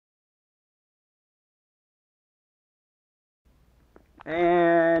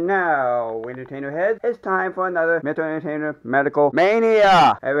And now, Entertainerhead, it's time for another Mental Entertainer Medical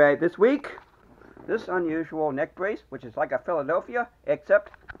Mania! Alright, this week, this unusual neck brace, which is like a Philadelphia,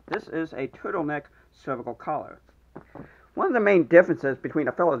 except this is a turtleneck cervical collar. One of the main differences between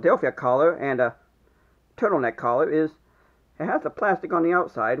a Philadelphia collar and a turtleneck collar is it has the plastic on the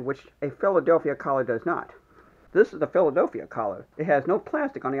outside, which a Philadelphia collar does not. This is the Philadelphia collar. It has no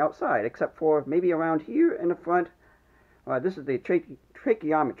plastic on the outside, except for maybe around here in the front. This is the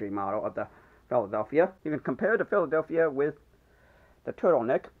tracheometry model of the Philadelphia. You can compare the Philadelphia with the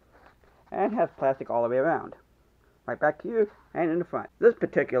turtleneck, and has plastic all the way around, right back here and in the front. This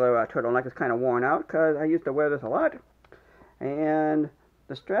particular turtleneck is kind of worn out because I used to wear this a lot, and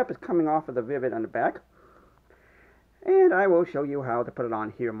the strap is coming off of the rivet on the back, and I will show you how to put it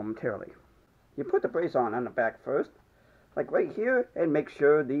on here momentarily. You put the brace on the back first, like right here, and make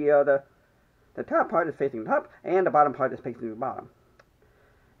sure the top part is facing the top and the bottom part is facing the bottom.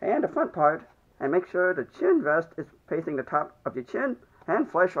 And the front part, and make sure the chin rest is facing the top of your chin and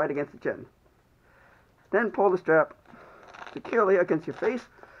flush right against the chin. Then pull the strap securely against your face,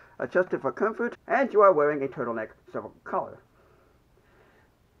 adjust it for comfort, and you are wearing a turtleneck cervical collar.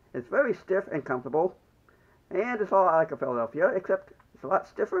 It's very stiff and comfortable, and it's a lot like a Philadelphia, except it's a lot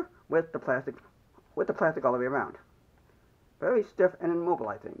stiffer with the plastic all the way around. Very stiff and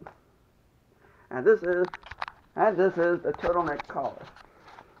immobilizing. And this is the turtleneck collar.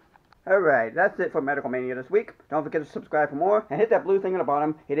 Alright, that's it for Medical Mania this week. Don't forget to subscribe for more, and hit that blue thing on the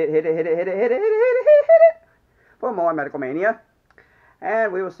bottom. Hit it, hit it, hit it, hit it, hit it, hit it, hit it, hit it, for more Medical Mania.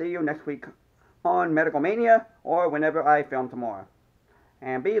 And we will see you next week on Medical Mania, or whenever I film tomorrow.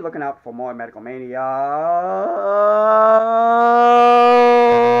 And be looking out for more Medical Mania.